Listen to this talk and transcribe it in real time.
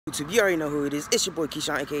YouTube, you already know who it is. It's your boy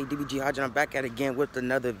Keyshawn, aka DBG Hodge, and I'm back at it again with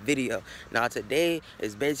another video. Now today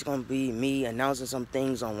is basically gonna be me announcing some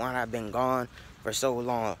things on why I've been gone for so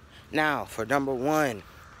long. Now, for number one,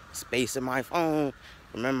 space in my phone.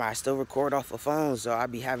 Remember, I still record off a phone, so I'll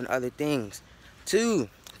be having other things. Two,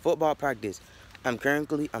 football practice. I'm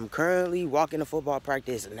currently walking to football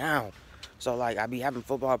practice now. So like I be having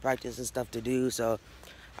football practice and stuff to do, so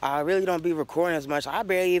I really don't be recording as much. I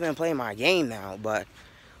barely even play my game now, but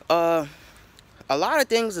a lot of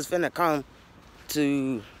things is finna come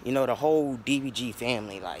to, you know, the whole DBG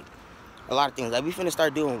family. Like, a lot of things. Like, we finna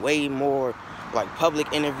start doing way more, like,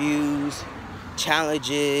 public interviews,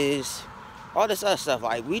 challenges, all this other stuff.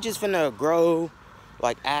 Like, we just finna grow,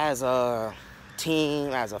 like, as a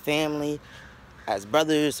team, as a family, as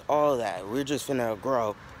brothers, all that. We're just finna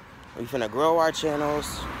grow. We finna grow our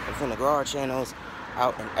channels. We finna grow our channels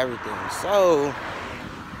out and everything. So,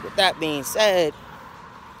 with that being said,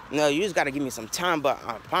 no, you just gotta give me some time, but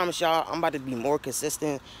I promise y'all, I'm about to be more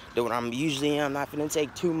consistent than what I'm usually am. I'm not gonna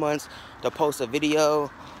take 2 months to post a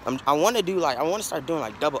video. I want to start doing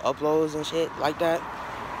like double uploads and shit like that.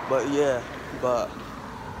 But yeah, but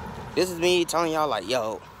this is me telling y'all like,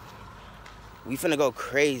 yo, we finna go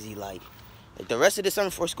crazy. Like the rest of the summer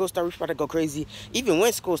before school start, we about to go crazy. Even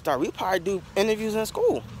when school start, we probably do interviews in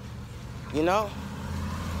school, you know?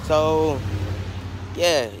 So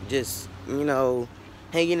yeah, just, you know,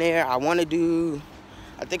 hanging there. I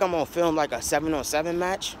think I'm gonna film like a 7-on-7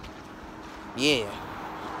 match. Yeah,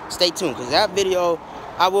 stay tuned, because that video,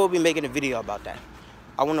 I will be making a video about that.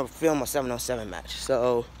 I want to film a 7-on-7 match.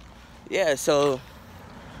 So yeah, so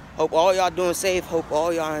hope all y'all doing safe. Hope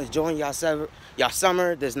all y'all enjoying y'all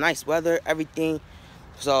summer, this nice weather, everything.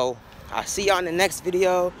 So I'll see y'all in the next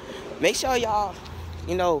video. Make sure y'all,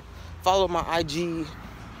 you know, follow my IG,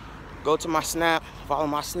 go to my Snap, follow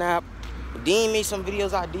my Snap, DM me some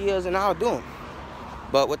videos, ideas, and I'll do them.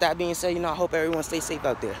 But with that being said, you know, I hope everyone stays safe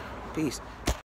out there. Peace.